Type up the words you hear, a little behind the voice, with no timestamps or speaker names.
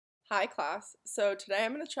Hi class. So today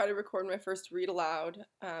I'm going to try to record my first read aloud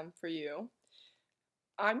for you.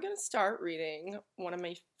 I'm going to start reading one of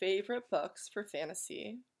my favorite books for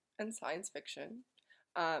fantasy and science fiction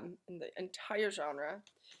in the entire genre.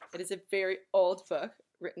 It is a very old book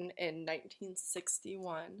written in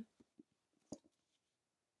 1961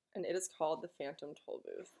 and it is called The Phantom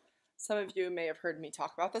Tollbooth. Some of you may have heard me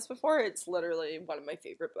talk about this before. It's literally one of my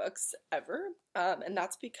favorite books ever, and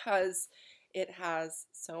that's because it has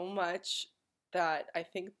so much that I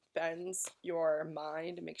think bends your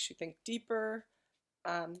mind and makes you think deeper.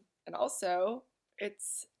 And also,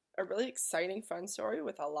 it's a really exciting, fun story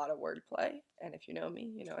with a lot of wordplay. And if you know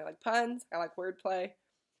me, you know I like puns, I like wordplay,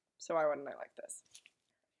 so why wouldn't I like this?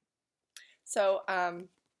 So,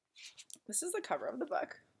 this is the cover of the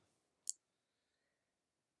book.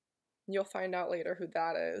 You'll find out later who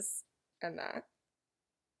that is and that.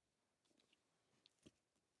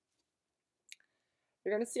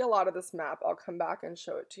 You're going to see a lot of this map. I'll come back and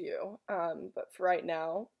show it to you. But for right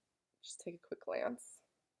now, just take a quick glance.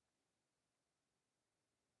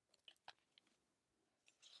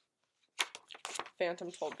 Phantom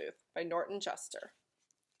Tollbooth by Norton Juster.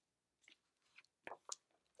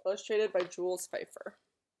 Illustrated by Jules Pfeiffer.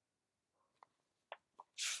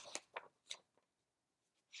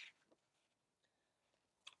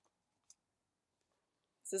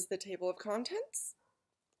 This is the table of contents.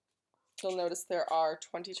 You'll notice there are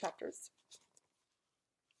 20 chapters.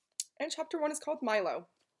 And chapter 1 is called Milo.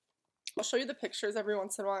 I'll show you the pictures every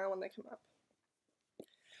once in a while when they come up.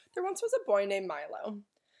 There once was a boy named Milo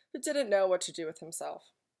who didn't know what to do with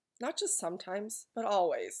himself. Not just sometimes, but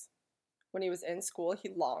always. When he was in school, he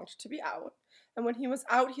longed to be out, and when he was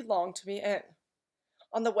out, he longed to be in.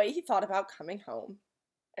 On the way, he thought about coming home,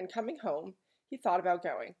 and coming home, he thought about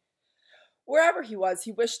going. Wherever he was,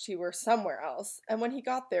 he wished he were somewhere else, and when he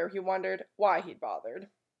got there, he wondered why he'd bothered.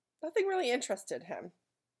 Nothing really interested him,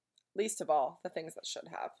 least of all the things that should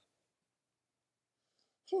have.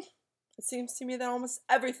 It seems to me that almost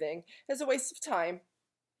everything is a waste of time,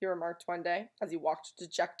 he remarked one day as he walked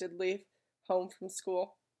dejectedly home from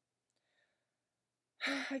school.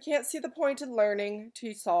 I can't see the point in learning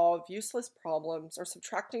to solve useless problems or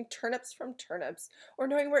subtracting turnips from turnips or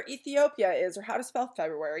knowing where Ethiopia is or how to spell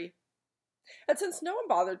February. And since no one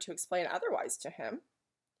bothered to explain otherwise to him,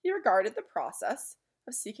 he regarded the process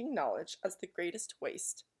of seeking knowledge as the greatest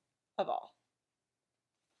waste of all.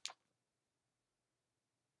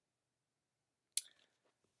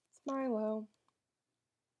 It's Milo.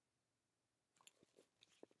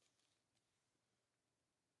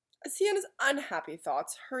 As he and his unhappy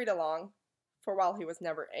thoughts hurried along, for while he was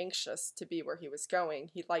never anxious to be where he was going,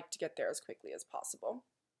 he liked to get there as quickly as possible.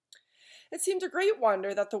 It seemed a great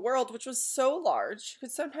wonder that the world, which was so large,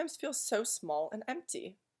 could sometimes feel so small and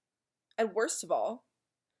empty. And worst of all,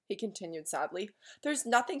 he continued sadly, there's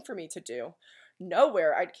nothing for me to do,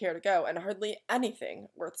 nowhere I'd care to go, and hardly anything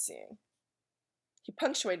worth seeing. He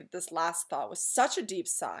punctuated this last thought with such a deep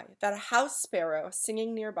sigh that a house sparrow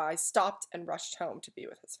singing nearby stopped and rushed home to be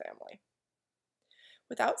with his family.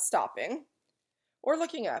 Without stopping or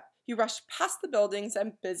looking up, he rushed past the buildings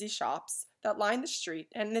and busy shops that lined the street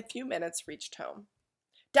and in a few minutes reached home.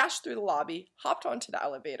 Dashed through the lobby, hopped onto the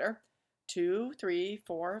elevator, 2, 3,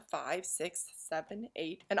 4, 5, 6, 7,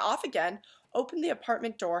 8, and off again, opened the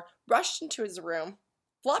apartment door, rushed into his room,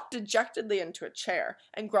 flopped dejectedly into a chair,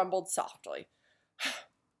 and grumbled softly,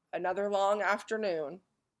 "Another long afternoon."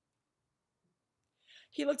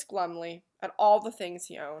 He looked glumly at all the things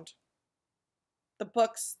he owned. The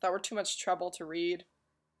books that were too much trouble to read,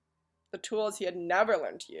 the tools he had never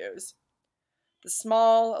learned to use, the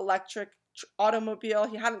small electric automobile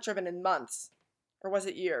he hadn't driven in months, or was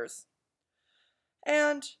it years,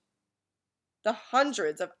 and the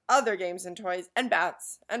hundreds of other games and toys and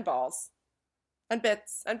bats and balls and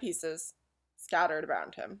bits and pieces scattered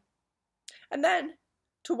around him. And then,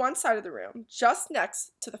 to one side of the room, just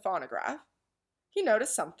next to the phonograph, he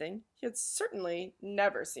noticed something he had certainly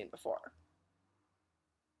never seen before.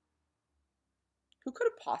 Who could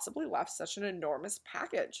have possibly left such an enormous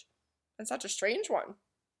package, and such a strange one?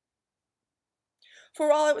 For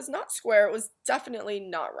while it was not square, it was definitely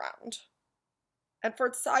not round. And for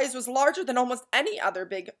its size was larger than almost any other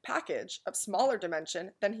big package of smaller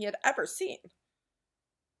dimension than he had ever seen.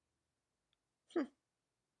 So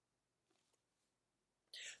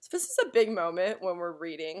this is a big moment when we're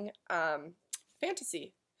reading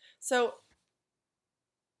fantasy. So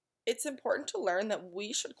it's important to learn that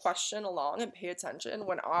we should question along and pay attention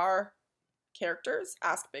when our characters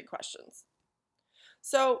ask big questions.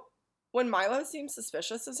 So when Milo seems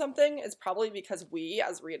suspicious of something, it's probably because we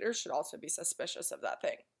as readers should also be suspicious of that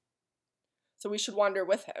thing. so we should wonder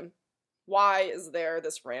with him, why is there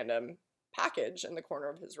this random package in the corner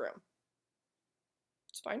of his room?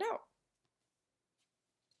 Let's find out.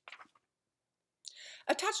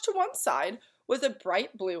 Attached to one side was a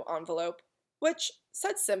bright blue envelope, which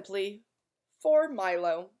said simply, "For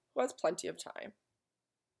Milo, who has plenty of time."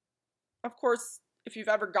 Of course, if you've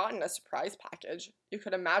ever gotten a surprise package, you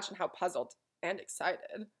could imagine how puzzled and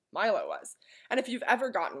excited Milo was. And if you've ever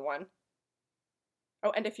gotten one,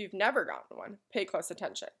 and if you've never gotten one, pay close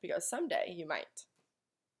attention, because someday you might.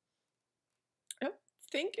 "I don't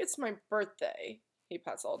think it's my birthday," he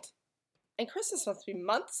puzzled. "And Christmas must be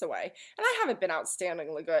months away, and I haven't been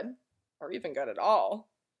outstandingly good, or even good at all."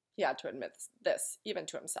 He had to admit this, even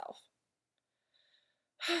to himself.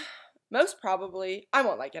 "Most probably, I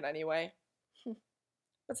won't like it anyway.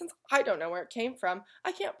 But since I don't know where it came from,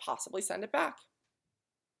 I can't possibly send it back."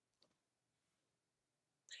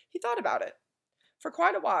 He thought about it for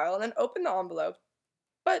quite a while and then opened the envelope,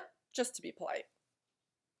 but just to be polite.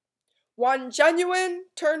 "One genuine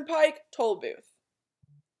Turnpike Tollbooth,"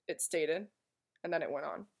 it stated, and then it went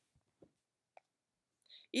on.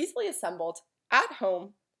 "Easily assembled, at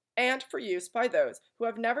home, and for use by those who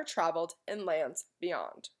have never traveled in lands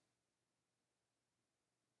beyond."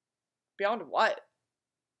 Beyond what?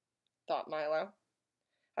 Thought Milo,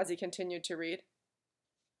 as he continued to read.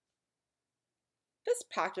 "This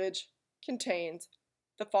package contains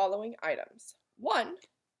the following items. 1.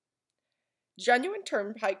 Genuine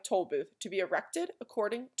turnpike toll booth to be erected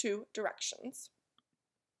according to directions.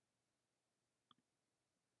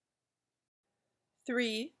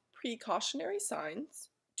 3. Precautionary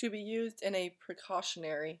signs to be used in a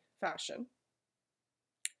precautionary fashion.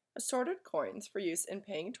 Assorted coins for use in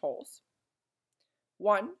paying tolls.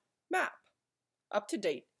 1. Map, up to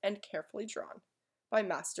date and carefully drawn by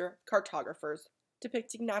master cartographers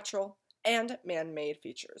depicting natural and man-made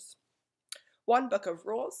features. 1 book of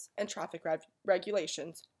rules and traffic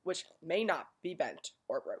regulations which may not be bent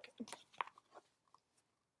or broken."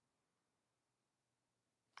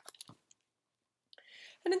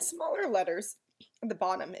 And in smaller letters at the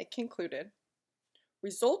bottom it concluded,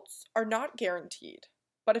 "Results are not guaranteed,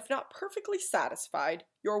 but if not perfectly satisfied,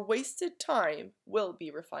 your wasted time will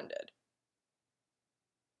be refunded."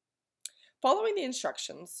 Following the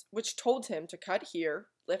instructions, which told him to cut here,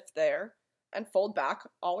 lift there, and fold back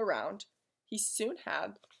all around, he soon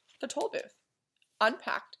had the toll booth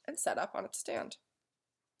unpacked and set up on its stand.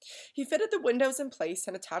 He fitted the windows in place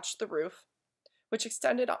and attached the roof, which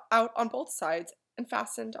extended out on both sides and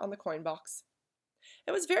fastened on the coin box.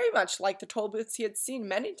 It was very much like the toll booths he had seen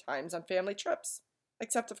many times on family trips,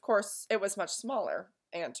 except of course it was much smaller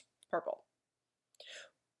and purple.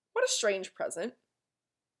 "What a strange present,"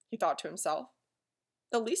 he thought to himself.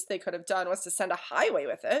 "The least they could have done was to send a highway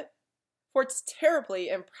with it, for it's terribly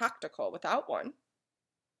impractical without one."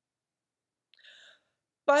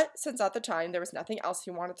 But since at the time there was nothing else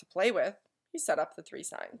he wanted to play with, he set up the 3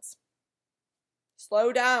 signs.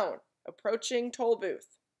 "Slow down, approaching toll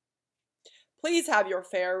booth. Please have your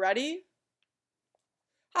fare ready.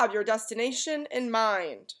 Have your destination in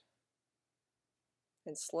mind."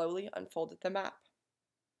 And slowly unfolded the map.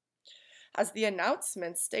 As the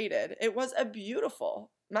announcement stated, it was a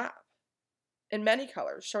beautiful map in many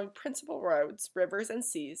colors, showing principal roads, rivers and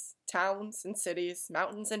seas, towns and cities,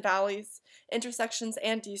 mountains and valleys, intersections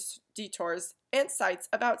and detours, and sites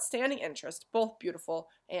of outstanding interest, both beautiful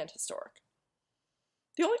and historic.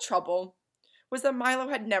 The only trouble was that Milo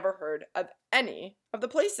had never heard of any of the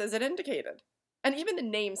places it indicated, and even the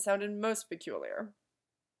names sounded most peculiar.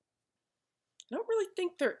 "I don't really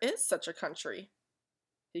think there is such a country,"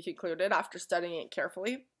 he concluded after studying it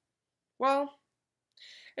carefully. "Well,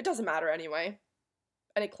 it doesn't matter anyway."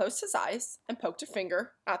 And he closed his eyes and poked a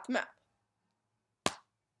finger at the map.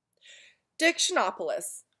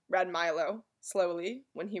 "Dictionopolis," read Milo slowly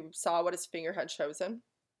when he saw what his finger had chosen.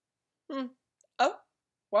 "Oh,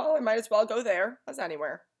 well, I might as well go there as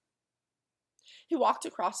anywhere." He walked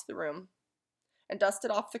across the room and dusted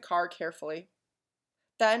off the car carefully.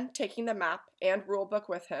 Then, taking the map and rulebook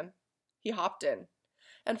with him, he hopped in,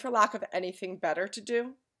 and for lack of anything better to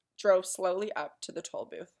do, drove slowly up to the toll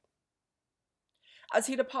booth. As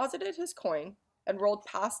he deposited his coin and rolled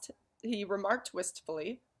past, he remarked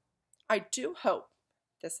wistfully, "I do hope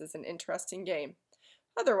this is an interesting game.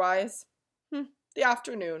 Otherwise, the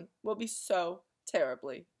afternoon will be so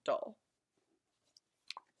terribly dull."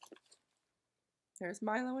 There's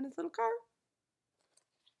Milo in his little car.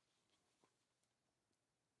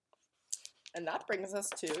 And that brings us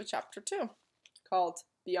to chapter 2, called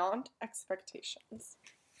Beyond Expectations.